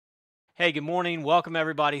Hey, good morning. Welcome,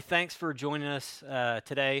 everybody. Thanks for joining us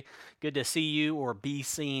today. Good to see you or be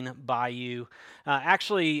seen by you.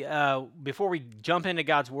 Before we jump into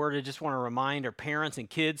God's Word, I just want to remind our parents and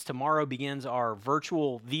kids tomorrow begins our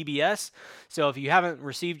virtual VBS. So if you haven't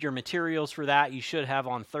received your materials for that, you should have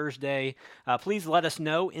on Thursday. Please let us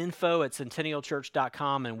know,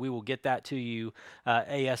 info@centennialchurch.com, and we will get that to you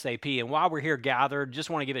ASAP. And while we're here gathered, just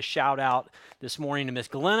want to give a shout out this morning to Miss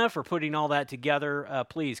Glenna for putting all that together.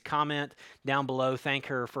 Please comment down below. Thank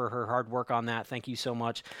her for her hard work on that. Thank you so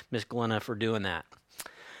much, Miss Glenna, for doing that.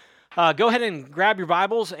 Go ahead and grab your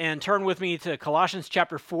Bibles and turn with me to Colossians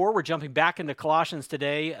chapter 4. We're jumping back into Colossians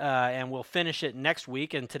today, and we'll finish it next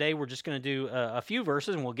week. And today we're just going to do a few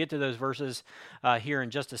verses, and we'll get to those verses here in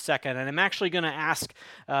just a second. And I'm actually going to ask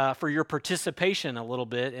for your participation a little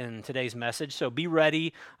bit in today's message. So be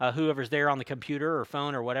ready, whoever's there on the computer or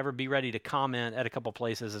phone or whatever, be ready to comment at a couple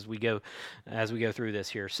places as we go through this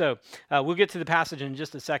here. So we'll get to the passage in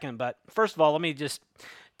just a second. But first of all, let me just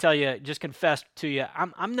tell you, just confess to you,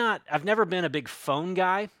 I've never been a big phone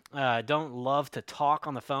guy. Don't love to talk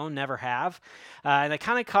on the phone, never have. And it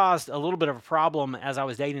kind of caused a little bit of a problem as I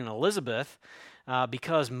was dating Elizabeth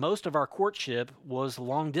because most of our courtship was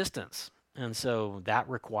long distance. And so that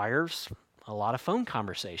requires a lot of phone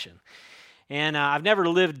conversation. And I've never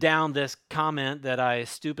lived down this comment that I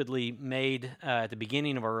stupidly made at the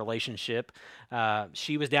beginning of our relationship.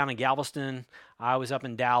 She was down in Galveston, I was up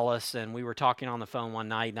in Dallas, and we were talking on the phone one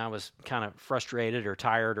night, and I was kind of frustrated or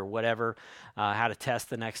tired or whatever. Had a test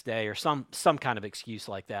the next day or some kind of excuse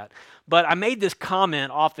like that. But I made this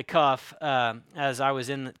comment off the cuff as I was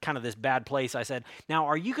in kind of this bad place. I said, "Now,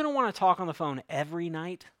 are you going to want to talk on the phone every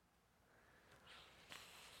night?"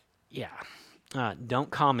 Yeah. Don't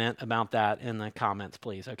comment about that in the comments,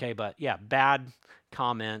 please. Okay, but yeah, bad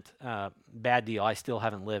comment, bad deal. I still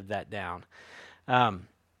haven't lived that down.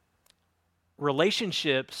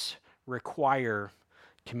 Relationships require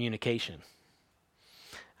communication.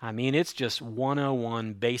 I mean, it's just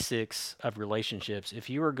 101 basics of relationships. If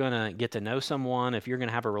you are going to get to know someone, if you're going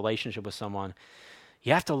to have a relationship with someone,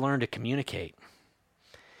 you have to learn to communicate.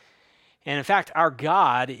 And in fact, our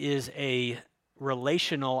God is a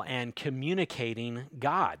relational and communicating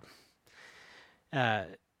God.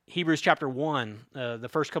 Hebrews chapter 1, the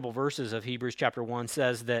first couple verses of Hebrews chapter 1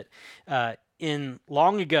 says that in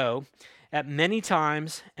long ago, at many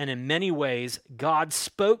times and in many ways, God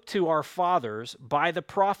spoke to our fathers by the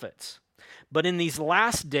prophets. But in these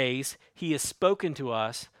last days, he has spoken to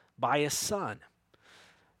us by his Son.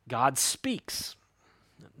 God speaks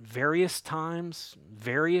various times,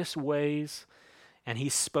 various ways, and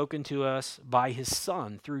he's spoken to us by his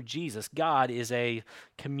Son through Jesus. God is a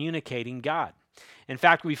communicating God. In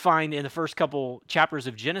fact, we find in the first couple chapters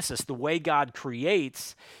of Genesis, the way God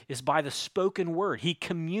creates is by the spoken word. He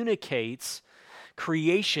communicates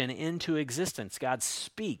creation into existence. God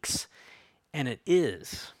speaks, and it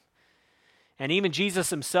is. And even Jesus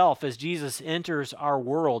himself, as Jesus enters our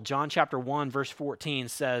world, John chapter 1, verse 14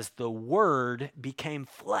 says, "The Word became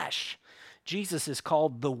flesh." Jesus is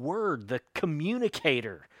called the Word, the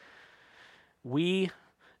communicator. We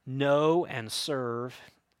know and serve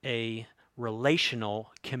a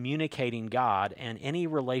relational, communicating God, and any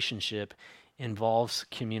relationship involves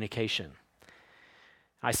communication.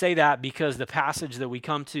 I say that because the passage that we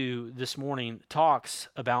come to this morning talks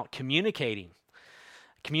about communicating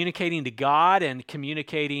to God and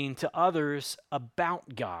communicating to others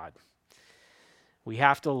about God. We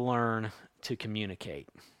have to learn to communicate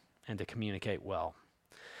and to communicate well.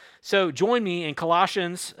 So join me in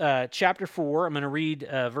Colossians chapter 4. I'm going to read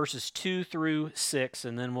verses 2 through 6,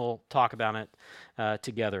 and then we'll talk about it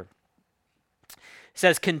together. It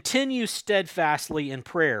says, "Continue steadfastly in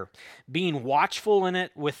prayer, being watchful in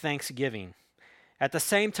it with thanksgiving. At the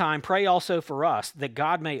same time, pray also for us, that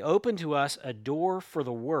God may open to us a door for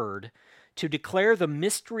the word, to declare the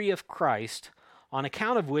mystery of Christ, on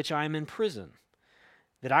account of which I am in prison,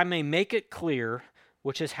 that I may make it clear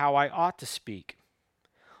which is how I ought to speak.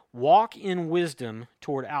 Walk in wisdom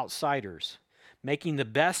toward outsiders, making the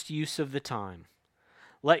best use of the time.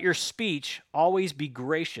 Let your speech always be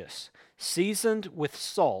gracious, seasoned with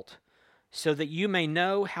salt, so that you may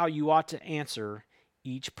know how you ought to answer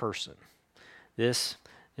each person." This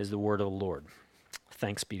is the word of the Lord.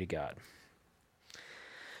 Thanks be to God.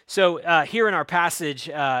 So here in our passage,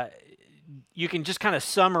 you can just kind of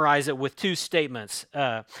summarize it with two statements.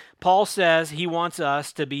 Paul says he wants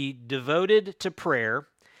us to be devoted to prayer,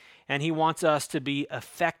 and he wants us to be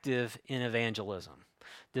effective in evangelism.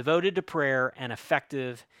 Devoted to prayer and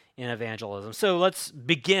effective in evangelism. So let's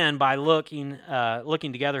begin by looking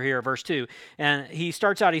together here at verse 2. And he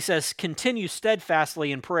starts out, he says, continue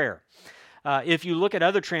steadfastly in prayer. If you look at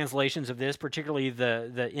other translations of this, particularly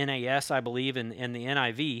the NAS, I believe, and the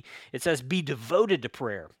NIV, it says, be devoted to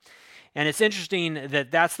prayer. And it's interesting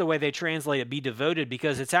that that's the way they translate it, be devoted,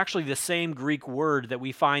 because it's actually the same Greek word that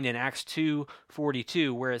we find in Acts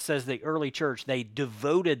 2:42, where it says the early church, they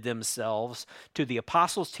devoted themselves to the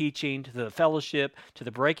apostles' teaching, to the fellowship, to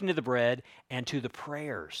the breaking of the bread, and to the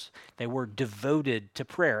prayers. They were devoted to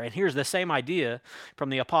prayer. And here's the same idea from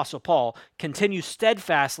the Apostle Paul, continue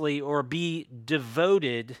steadfastly or be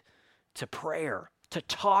devoted to prayer, to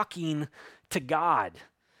talking to God.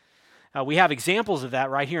 We have examples of that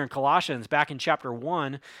right here in Colossians. Back in chapter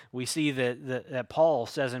 1, we see that Paul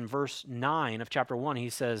says in verse 9 of chapter 1, he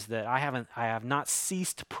says that I have not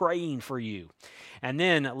ceased praying for you. And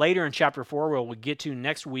then later in chapter 4, where we'll get to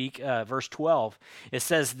next week, verse 12, it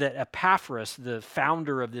says that Epaphras, the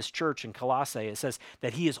founder of this church in Colossae, it says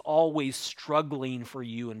that he is always struggling for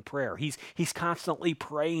you in prayer. He's constantly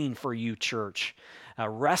praying for you, church,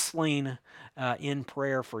 wrestling in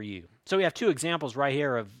prayer for you. So we have two examples right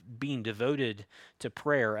here of being devoted to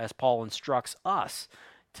prayer as Paul instructs us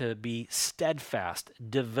to be steadfast,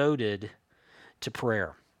 devoted to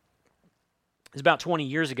prayer. It was about 20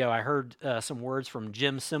 years ago, I heard some words from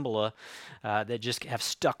Jim Cymbala that just have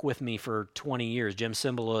stuck with me for 20 years. Jim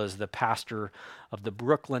Cymbala is the pastor of the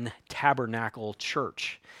Brooklyn Tabernacle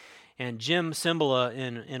Church. And Jim Cymbala,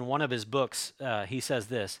 in one of his books, he says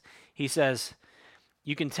this. He says,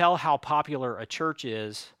 you can tell how popular a church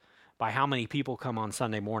is by how many people come on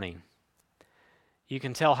Sunday morning. You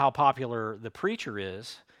can tell how popular the preacher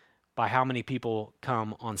is by how many people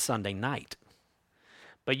come on Sunday night.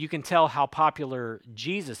 But you can tell how popular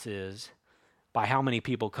Jesus is by how many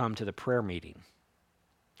people come to the prayer meeting.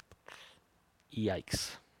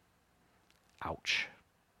 Yikes. Ouch.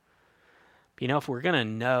 But if we're going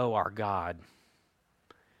to know our God,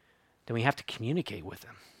 then we have to communicate with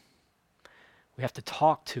him. We have to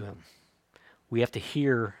talk to him. We have to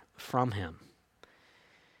hear from him.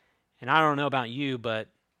 And I don't know about you, but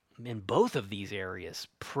in both of these areas,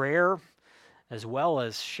 prayer as well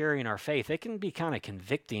as sharing our faith, it can be kind of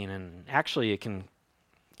convicting, and actually it can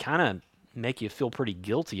kind of make you feel pretty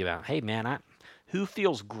guilty about, hey man, who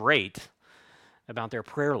feels great about their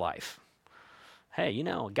prayer life? Hey,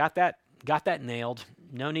 got that nailed.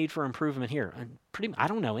 No need for improvement here. I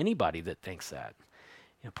don't know anybody that thinks that.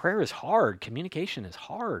 Prayer is hard. Communication is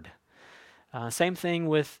hard. Same thing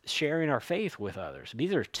with sharing our faith with others.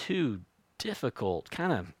 These are two difficult,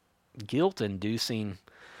 kind of guilt-inducing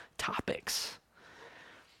topics.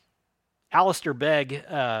 Alistair Begg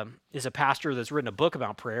is a pastor that's written a book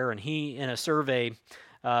about prayer, and he, in a survey,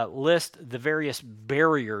 lists the various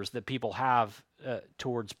barriers that people have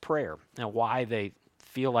towards prayer and why they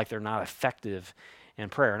feel like they're not effective in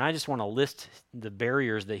prayer. And I just want to list the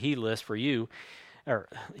barriers that he lists for you, or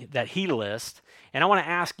that he lists. And I want to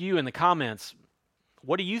ask you in the comments,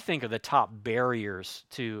 what do you think are the top barriers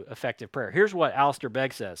to effective prayer? Here's what Alistair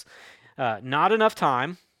Begg says. Not enough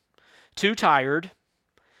time, too tired,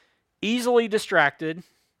 easily distracted,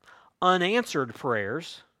 unanswered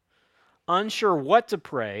prayers, unsure what to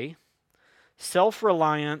pray,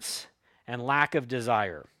 self-reliance, and lack of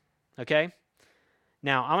desire. Okay?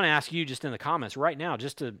 Now, I'm going to ask you just in the comments right now,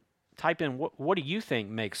 just to type in, what do you think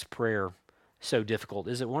makes prayer so difficult?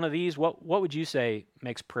 Is it one of these? What would you say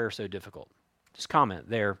makes prayer so difficult? Just comment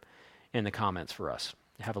there in the comments for us.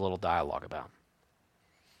 Have a little dialogue about.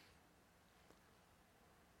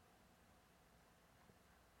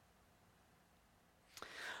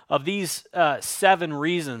 Of these 7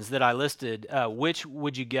 reasons that I listed, which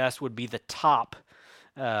would you guess would be the top,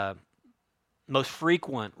 most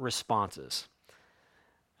frequent responses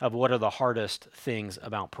of what are the hardest things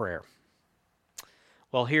about prayer?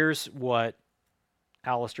 Well, here's what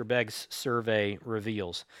Alistair Begg's survey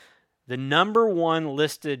reveals. The number one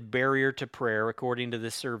listed barrier to prayer, according to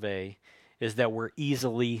this survey, is that we're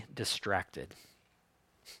easily distracted.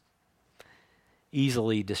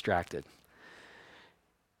 Easily distracted.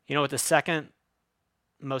 You know what the second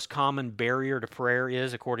most common barrier to prayer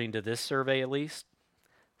is, according to this survey at least?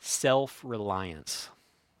 Self-reliance.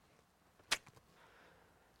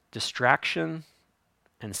 Distraction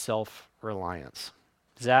and self-reliance.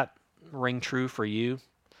 Does that ring true for you?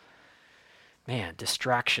 Man,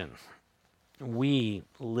 distraction. We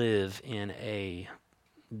live in a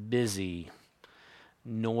busy,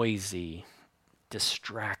 noisy,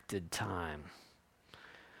 distracted time.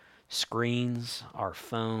 Screens, our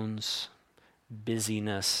phones,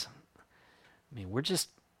 busyness. We're just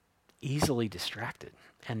easily distracted.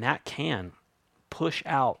 And that can push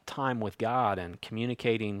out time with God and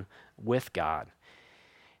communicating with God.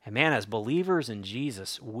 And man, as believers in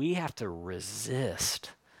Jesus, we have to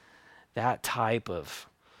resist that type of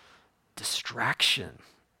distraction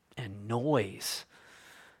and noise,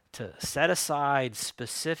 to set aside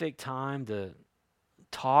specific time to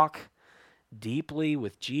talk deeply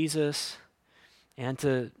with Jesus and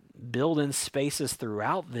to build in spaces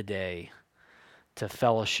throughout the day to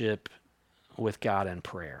fellowship with God in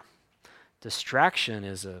prayer. Distraction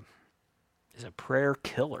is a prayer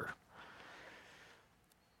killer.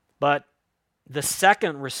 But the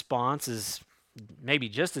second response is maybe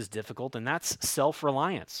just as difficult, and that's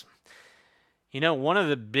self-reliance. One of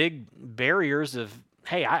the big barriers of,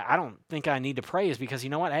 hey, I don't think I need to pray is because, you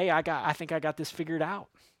know what? Hey, I think I got this figured out.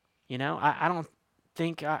 I don't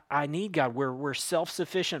think I need God. We're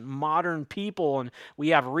self-sufficient modern people, and we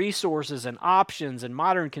have resources and options and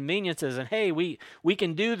modern conveniences, and hey, we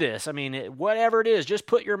can do this. I mean, whatever it is, just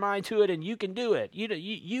put your mind to it and you can do it.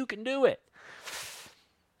 You can do it.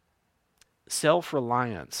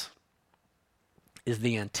 Self-reliance is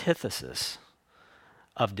the antithesis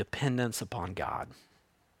of dependence upon God.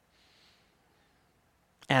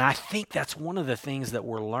 And I think that's one of the things that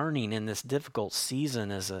we're learning in this difficult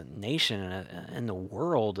season as a nation and in the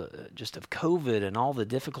world, just of COVID and all the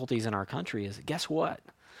difficulties in our country, is guess what?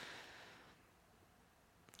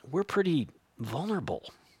 We're pretty vulnerable.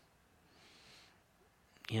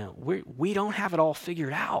 We don't have it all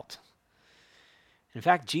figured out. In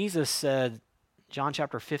fact, Jesus said, John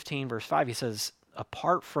chapter 15, verse 5, he says,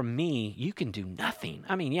 apart from me, you can do nothing.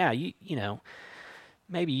 I mean, yeah,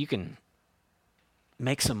 maybe you can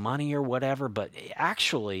make some money or whatever, but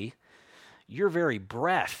actually, your very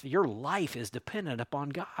breath, your life is dependent upon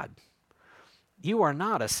God. You are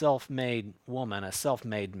not a self-made woman, a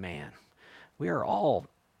self-made man. We are all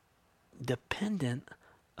dependent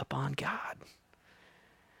upon God.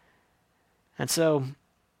 And so,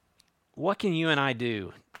 what can you and I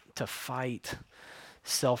do to fight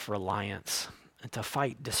self-reliance and to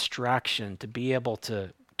fight distraction, to be able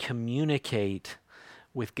to communicate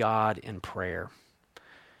with God in prayer?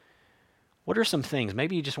 What are some things,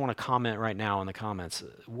 maybe you just want to comment right now in the comments,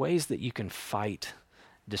 ways that you can fight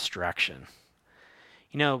distraction?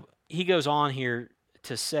 He goes on here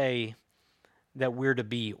to say that we're to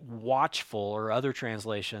be watchful, or other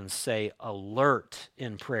translations say alert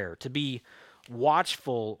in prayer, to be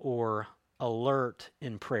watchful or alert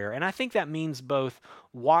in prayer. And I think that means both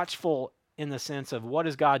watchful in the sense of what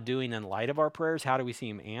is God doing in light of our prayers, how do we see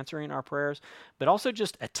him answering our prayers, but also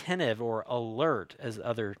just attentive or alert, as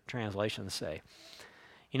other translations say.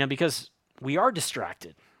 Because we are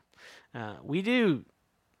distracted. We do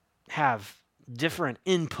have different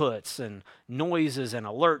inputs and noises and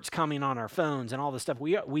alerts coming on our phones and all this stuff.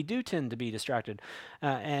 We do tend to be distracted.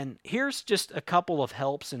 And here's just a couple of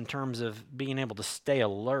helps in terms of being able to stay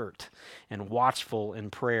alert and watchful in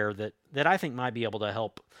prayer that I think might be able to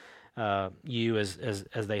help you as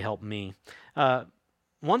they help me.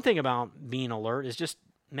 One thing about being alert is just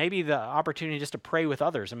maybe the opportunity just to pray with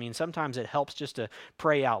others. I mean, sometimes it helps just to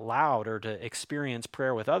pray out loud, or to experience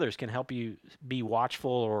prayer with others can help you be watchful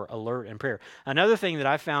or alert in prayer. Another thing that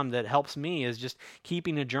I found that helps me is just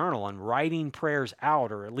keeping a journal and writing prayers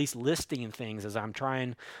out, or at least listing things as I'm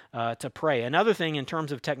trying to pray. Another thing in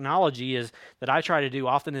terms of technology is that I try to do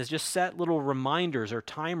often is just set little reminders or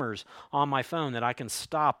timers on my phone that I can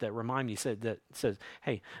stop that remind me, that says,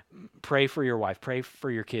 hey, pray for your wife, pray for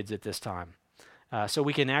your kids at this time. So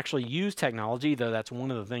we can actually use technology, though that's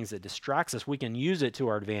one of the things that distracts us. We can use it to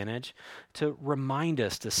our advantage to remind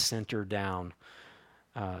us to center down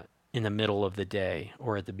in the middle of the day,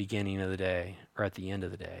 or at the beginning of the day, or at the end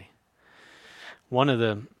of the day. One of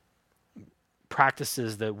the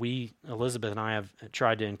practices that Elizabeth and I have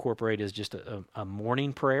tried to incorporate is just a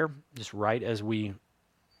morning prayer, just right as we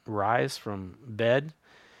rise from bed.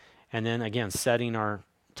 And then again, setting our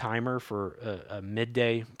timer for a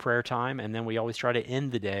midday prayer time, and then we always try to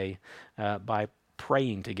end the day by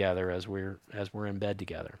praying together as we're in bed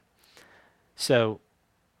together. So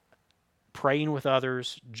praying with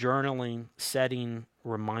others, journaling, setting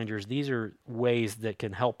reminders, these are ways that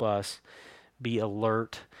can help us be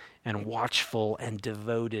alert and watchful and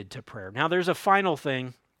devoted to prayer. Now there's a final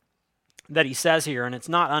thing that he says here, and it's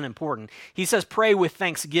not unimportant. He says, pray with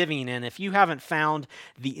thanksgiving. And if you haven't found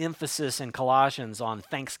the emphasis in Colossians on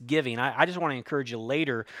thanksgiving, I just want to encourage you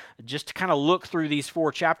later just to kind of look through these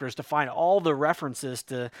 4 chapters to find all the references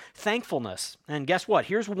to thankfulness. And guess what?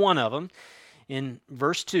 Here's one of them in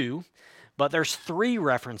verse 2, but there's 3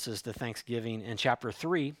 references to thanksgiving in chapter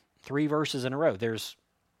 3, 3 verses in a row. There's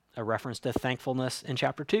a reference to thankfulness in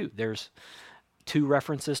chapter 2. There's 2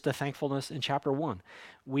 references to thankfulness in chapter 1.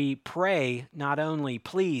 We pray not only,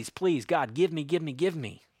 please, please, God, give me, give me, give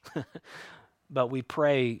me, but we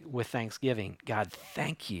pray with thanksgiving. God,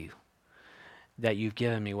 thank you that you've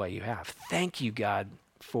given me what you have. Thank you, God,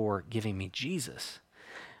 for giving me Jesus.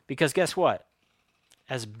 Because guess what?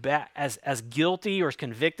 As guilty or as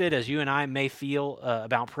convicted as you and I may feel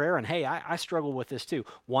about prayer, and hey, I struggle with this too.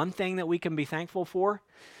 One thing that we can be thankful for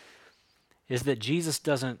is that Jesus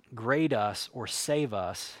doesn't grade us or save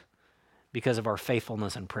us because of our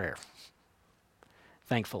faithfulness in prayer.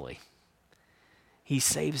 Thankfully. He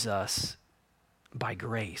saves us by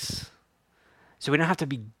grace. So we don't have to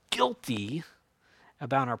be guilty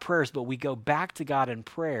about our prayers, but we go back to God in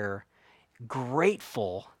prayer,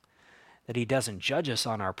 grateful that he doesn't judge us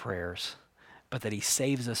on our prayers, but that he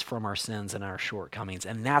saves us from our sins and our shortcomings.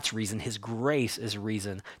 And that's reason, his grace is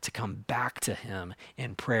reason to come back to him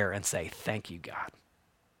in prayer and say, thank you, God.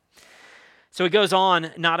 So he goes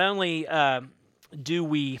on, not only do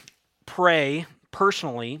we pray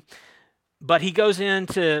personally, but he goes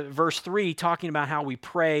into verse 3 talking about how we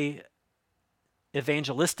pray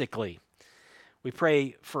evangelistically. We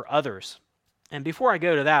pray for others. And before I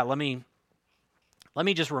go to that, let me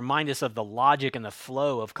just remind us of the logic and the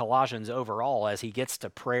flow of Colossians overall as he gets to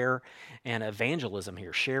prayer and evangelism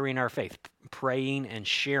here, sharing our faith, praying and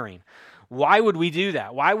sharing. Why would we do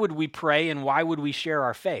that? Why would we pray and why would we share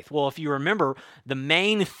our faith? Well, if you remember, the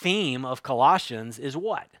main theme of Colossians is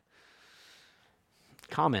what?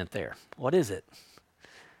 Comment there. What is it?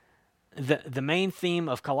 The main theme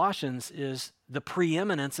of Colossians is the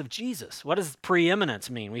preeminence of Jesus. What does preeminence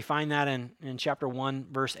mean? We find that in chapter 1,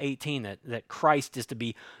 verse 18, that Christ is to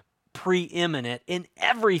be preeminent in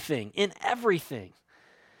everything, in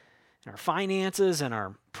our finances and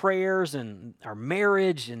our prayers and our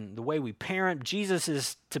marriage and the way we parent. Jesus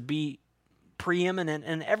is to be preeminent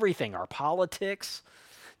in everything, our politics,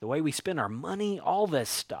 the way we spend our money, all this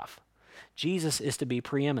stuff. Jesus is to be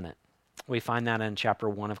preeminent. We find that in chapter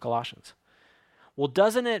 1 of Colossians. Well,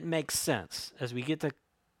 doesn't it make sense as we get to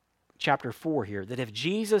chapter 4 here that if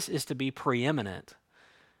Jesus is to be preeminent,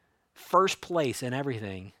 first place in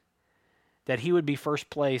everything, that he would be first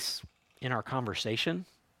place in our conversation,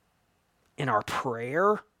 in our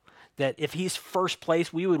prayer, that if he's first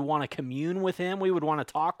place, we would want to commune with him, we would want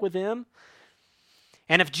to talk with him.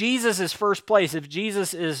 And if Jesus is first place, if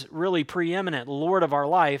Jesus is really preeminent, Lord of our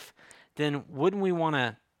life, then wouldn't we want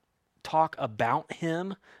to talk about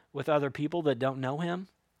him with other people that don't know him?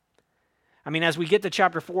 I mean, as we get to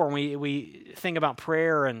chapter 4 and we think about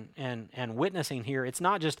prayer and witnessing here, it's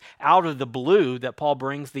not just out of the blue that Paul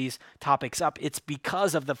brings these topics up. It's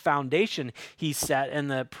because of the foundation he set in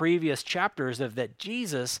the previous chapters of that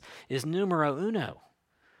Jesus is numero uno,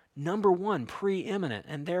 number one, preeminent,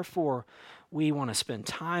 and therefore we want to spend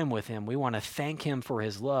time with him. We want to thank him for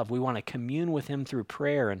his love. We want to commune with him through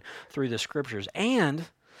prayer and through the scriptures. And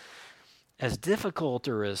as difficult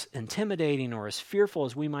or as intimidating or as fearful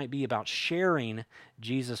as we might be about sharing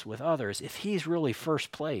Jesus with others, if he's really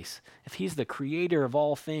first place, if he's the creator of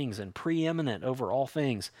all things and preeminent over all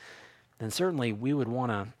things, then certainly we would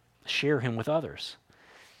want to share him with others.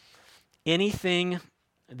 Anything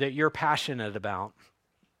that you're passionate about,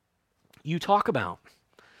 you talk about.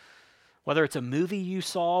 Whether it's a movie you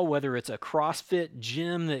saw, whether it's a CrossFit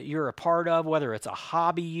gym that you're a part of, whether it's a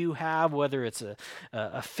hobby you have, whether it's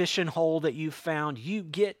a fishing hole that you found, you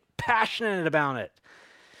get passionate about it.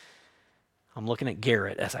 I'm looking at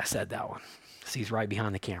Garrett as I said that one, because he's right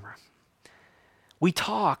behind the camera. We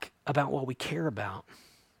talk about what we care about.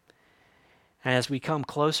 And as we come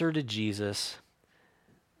closer to Jesus,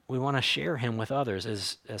 we want to share him with others,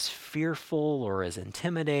 as fearful or as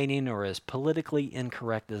intimidating or as politically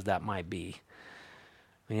incorrect as that might be.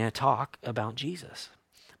 We need to talk about Jesus.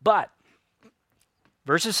 But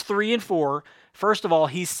verses 3 and 4, first of all,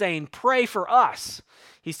 he's saying, pray for us.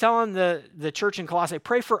 He's telling the church in Colossae,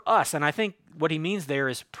 pray for us. And I think what he means there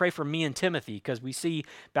is pray for me and Timothy, because we see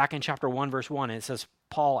back in chapter 1, verse 1, it says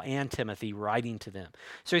Paul and Timothy writing to them.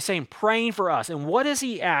 So he's saying praying for us. And what does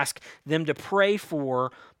he ask them to pray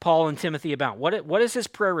for Paul and Timothy about? What is his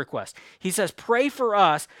prayer request? He says, pray for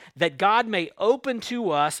us that God may open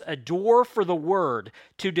to us a door for the word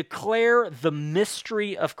to declare the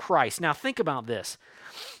mystery of Christ. Now think about this.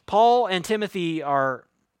 Paul and Timothy are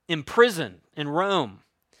in prison in Rome.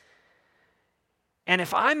 And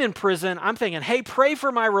if I'm in prison, I'm thinking, hey, pray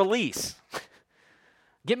for my release.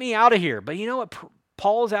 Get me out of here. But you know what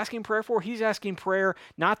Paul is asking prayer for? He's asking prayer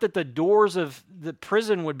not that the doors of the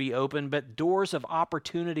prison would be open, but doors of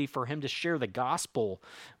opportunity for him to share the gospel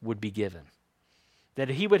would be given. that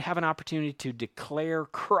he would have an opportunity to declare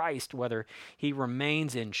Christ, whether he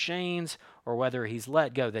remains in chains or whether he's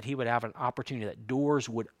let go, that he would have an opportunity, that doors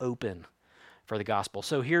would open for the gospel.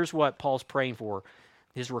 So here's what Paul's praying for,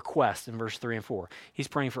 his request in verse 3 and 4. He's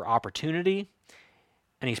praying for opportunity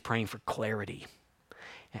and he's praying for clarity.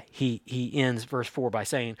 He ends verse 4 by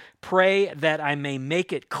saying, pray that I may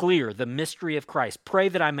make it clear, the mystery of Christ. Pray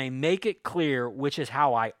that I may make it clear, which is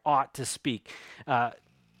how I ought to speak.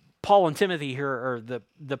 Paul and Timothy here are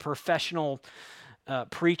the professional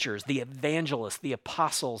preachers, the evangelists, the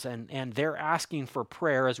apostles, and they're asking for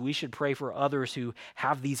prayer as we should pray for others who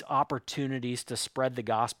have these opportunities to spread the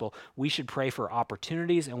gospel. We should pray for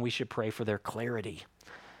opportunities and we should pray for their clarity.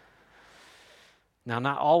 Now,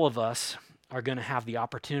 not all of us are going to have the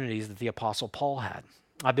opportunities that the Apostle Paul had.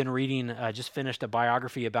 I've been reading, just finished a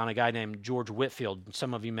biography about a guy named George Whitefield.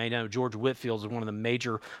 Some of you may know George Whitefield is one of the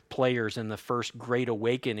major players in the first Great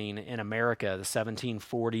Awakening in America, the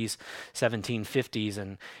 1740s,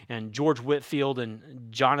 1750s. And George Whitefield and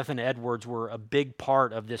Jonathan Edwards were a big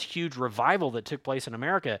part of this huge revival that took place in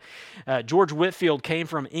America. George Whitefield came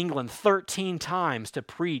from England 13 times to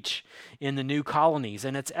preach in the new colonies,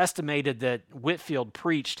 and it's estimated that Whitefield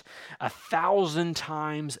preached 1,000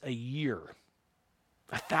 times a year.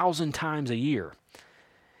 1,000 times a year.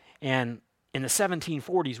 And in the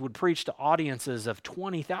 1740s would preach to audiences of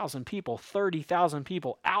 20,000 people, 30,000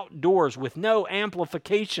 people, outdoors with no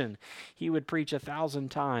amplification. He would preach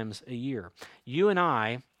 1,000 times a year. You and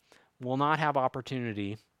I will not have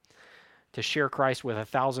opportunity to share Christ with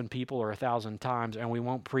 1,000 people or 1,000 times, and we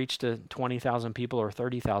won't preach to 20,000 people or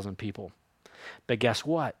 30,000 people. But guess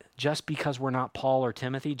what? Just because we're not Paul or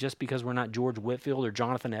Timothy, just because we're not George Whitefield or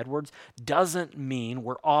Jonathan Edwards, doesn't mean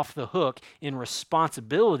we're off the hook in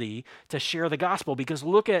responsibility to share the gospel. Because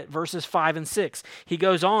look at verses 5 and 6. He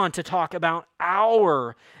goes on to talk about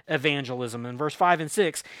our evangelism. In verse 5 and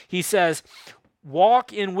 6, he says,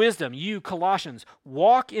 walk in wisdom, you Colossians,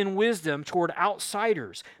 walk in wisdom toward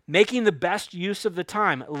outsiders, making the best use of the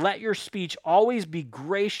time. Let your speech always be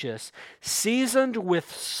gracious, seasoned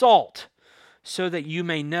with salt, so that you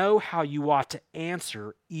may know how you ought to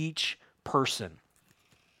answer each person.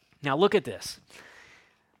 Now look at this.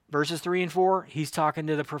 Verses 3 and 4, he's talking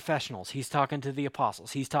to the professionals. He's talking to the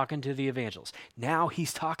apostles. He's talking to the evangelists. Now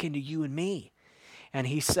he's talking to you and me. And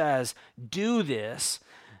he says, do this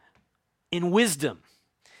in wisdom.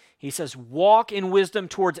 He says, walk in wisdom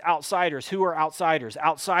towards outsiders. Who are outsiders?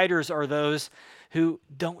 Outsiders are those who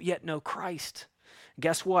don't yet know Christ.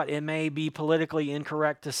 Guess what? It may be politically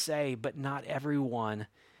incorrect to say, but not everyone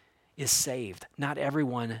is saved. Not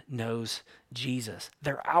everyone knows Jesus.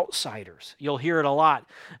 They're outsiders. You'll hear it a lot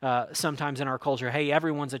sometimes in our culture. Hey,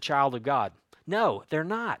 everyone's a child of God. No, they're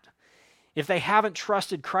not. If they haven't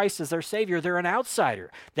trusted Christ as their Savior, they're an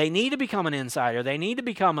outsider. They need to become an insider. They need to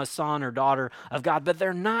become a son or daughter of God, but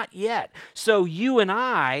they're not yet. So you and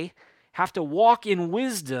I have to walk in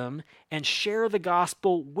wisdom and share the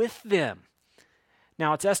gospel with them.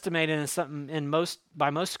 Now, it's estimated by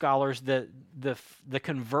most scholars that the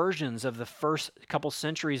conversions of the first couple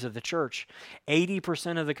centuries of the church,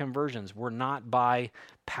 80% of the conversions were not by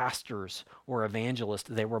pastors or evangelists.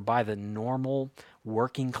 They were by the normal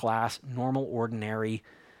working class, normal ordinary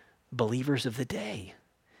believers of the day.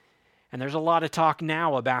 And there's a lot of talk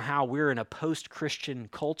now about how we're in a post-Christian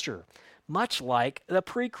culture, much like the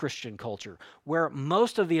pre-Christian culture, where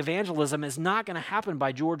most of the evangelism is not going to happen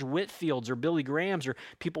by George Whitefield's or Billy Graham's or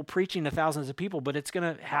people preaching to thousands of people, but it's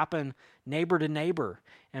going to happen neighbor to neighbor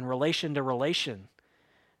and relation to relation,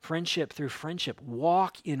 friendship through friendship.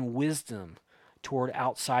 Walk in wisdom toward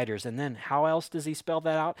outsiders. And then how else does he spell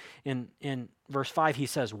that out? In verse 5, he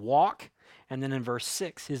says walk, and then in verse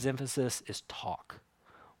 6, his emphasis is talk.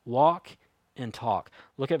 Walk and talk.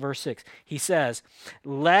 Look at verse 6. He says,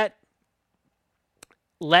 let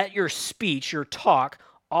your speech, your talk,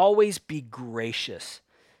 always be gracious,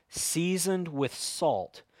 seasoned with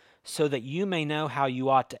salt, so that you may know how you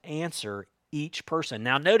ought to answer each person.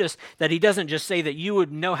 Now notice that he doesn't just say that you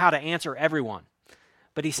would know how to answer everyone,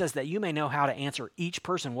 but he says that you may know how to answer each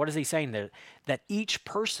person. What is he saying? That each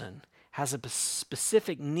person has a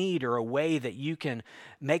specific need or a way that you can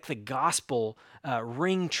make the gospel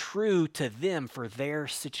ring true to them for their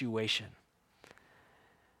situation.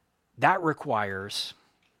 That requires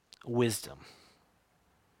wisdom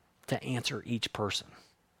to answer each person.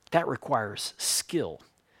 That requires skill.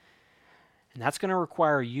 And that's going to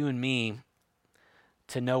require you and me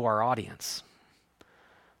to know our audience,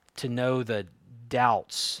 to know the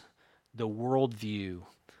doubts, the worldview,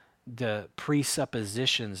 the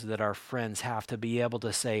presuppositions that our friends have, to be able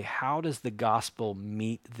to say, how does the gospel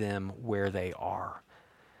meet them where they are?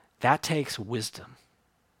 That takes wisdom.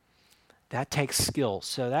 That takes skill.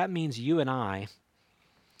 So that means you and I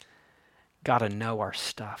got to know our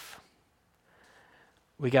stuff.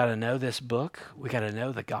 We got to know this book. We got to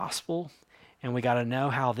know the gospel. And we got to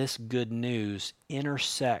know how this good news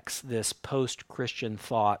intersects this post-Christian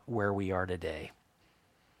thought where we are today.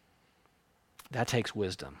 That takes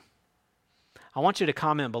wisdom. I want you to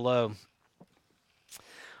comment below,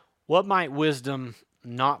 what might wisdom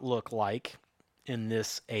not look like in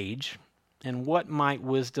this age? And what might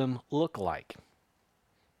wisdom look like?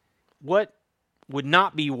 What would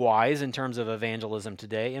not be wise in terms of evangelism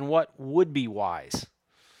today, and what would be wise?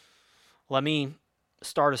 Let me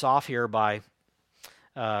start us off here by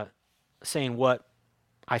saying what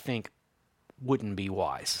I think wouldn't be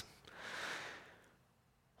wise.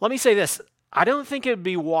 Let me say this. I don't think it would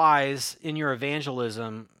be wise in your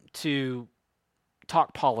evangelism to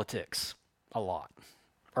talk politics a lot,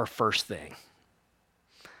 or first thing.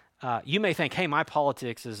 You may think, hey, my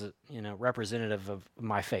politics is representative of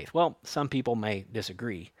my faith. Well, some people may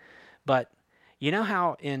disagree. But you know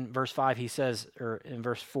how in verse 5 he says, or in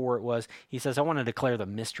verse 4 it was, he says, I want to declare the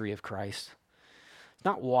mystery of Christ. It's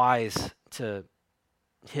not wise to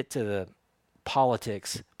hit to the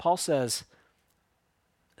politics. Paul says,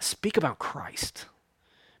 speak about Christ.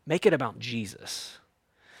 Make it about Jesus.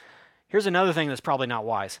 Here's another thing that's probably not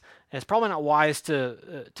wise. It's probably not wise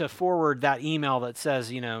to forward that email that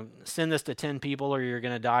says, send this to 10 people or you're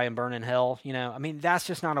going to die and burn in hell. I mean, that's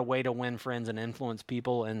just not a way to win friends and influence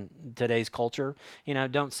people in today's culture.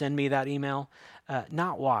 Don't send me that email.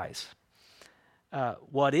 Not wise.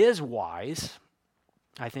 What is wise,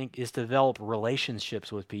 I think, is to develop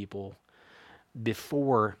relationships with people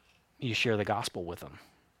before you share the gospel with them.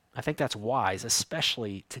 I think that's wise,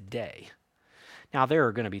 especially today. Now, there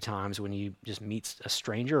are going to be times when you just meet a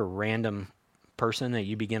stranger, a random person that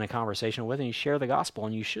you begin a conversation with, and you share the gospel,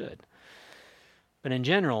 and you should. But in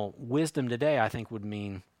general, wisdom today, I think, would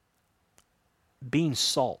mean being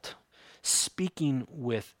salt, speaking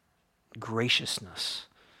with graciousness.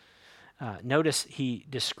 Notice he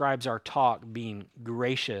describes our talk being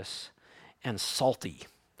gracious and salty,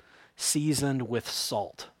 seasoned with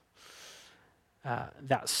salt.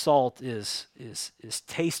 That salt is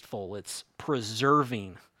tasteful. It's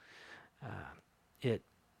preserving. It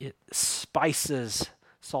spices.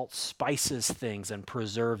 Salt spices things and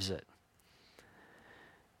preserves it.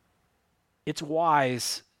 It's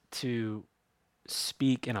wise to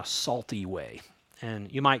speak in a salty way,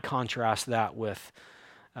 and you might contrast that with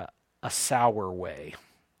a sour way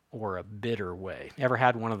or a bitter way. Ever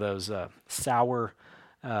had one of those sour?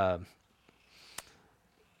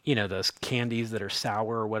 Those candies that are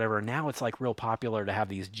sour or whatever. Now it's like real popular to have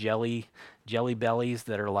these jelly bellies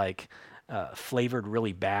that are like flavored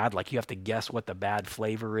really bad. Like you have to guess what the bad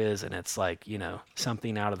flavor is, and it's like,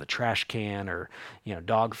 something out of the trash can or,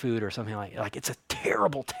 dog food or something like it's a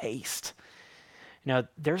terrible taste.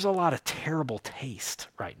 There's a lot of terrible taste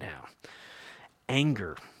right now.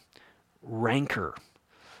 Anger, rancor,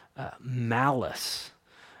 malice,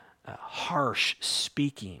 harsh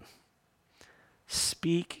speaking.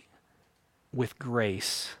 Speak with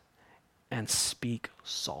grace and speak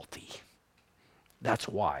salty. That's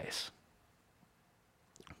wise.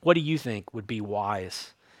 What do you think would be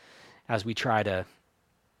wise as we try to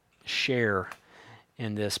share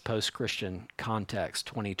in this post-Christian context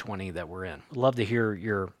 2020 that we're in? I'd love to hear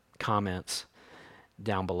your comments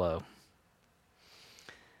down below.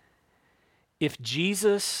 If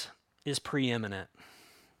Jesus is preeminent,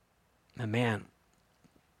 and man,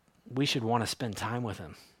 we should want to spend time with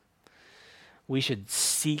him. We should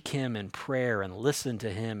seek him in prayer and listen to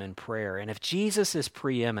him in prayer. And if Jesus is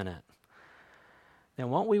preeminent, then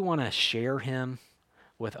won't we want to share him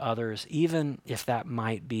with others, even if that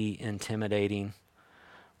might be intimidating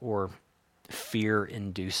or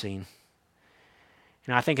fear-inducing?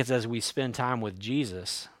 And I think it's as we spend time with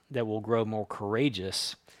Jesus that we'll grow more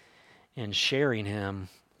courageous in sharing him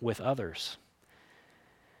with others.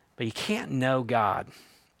 But you can't know God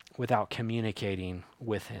without communicating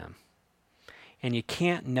with him. And you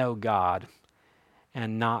can't know God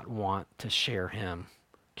and not want to share him,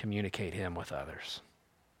 communicate him with others.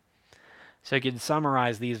 So you could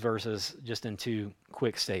summarize these verses just in two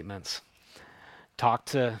quick statements. Talk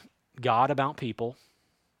to God about people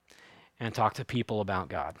and talk to people about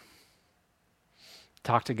God.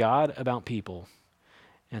 Talk to God about people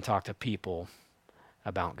and talk to people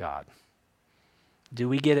about God. Do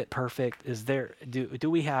we get it perfect? Do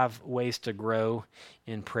we have ways to grow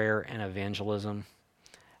in prayer and evangelism?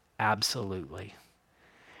 Absolutely.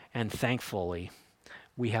 And thankfully,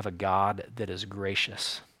 we have a God that is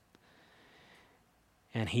gracious.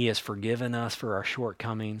 And he has forgiven us for our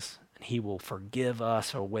shortcomings. And he will forgive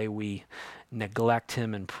us the way we neglect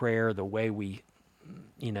him in prayer, the way we,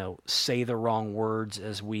 say the wrong words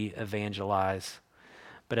as we evangelize.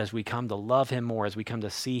 But as we come to love him more, as we come to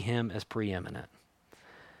see him as preeminent,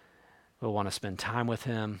 we'll want to spend time with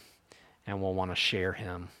him and we'll want to share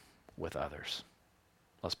him with others.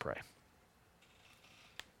 Let's pray.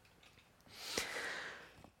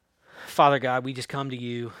 Father God, we just come to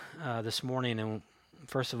you this morning, and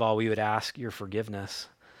first of all, we would ask your forgiveness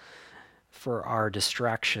for our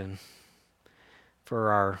distraction,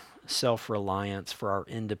 for our self-reliance, for our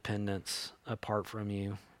independence apart from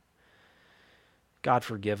you. God,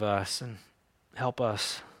 forgive us and help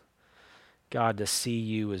us, God, to see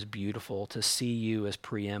you as beautiful, to see you as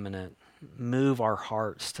preeminent. Move our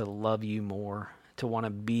hearts to love you more, to want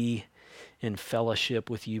to be in fellowship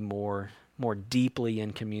with you more deeply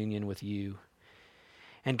in communion with you.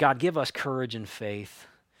 And God, give us courage and faith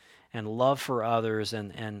and love for others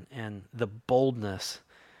and the boldness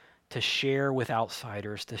to share with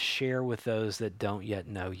outsiders, to share with those that don't yet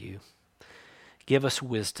know you. Give us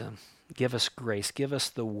wisdom, give us grace, give us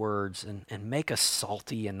the words, and make us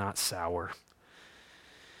salty and not sour.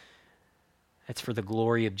 It's for the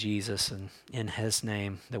glory of Jesus, and in his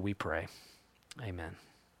name that we pray. Amen.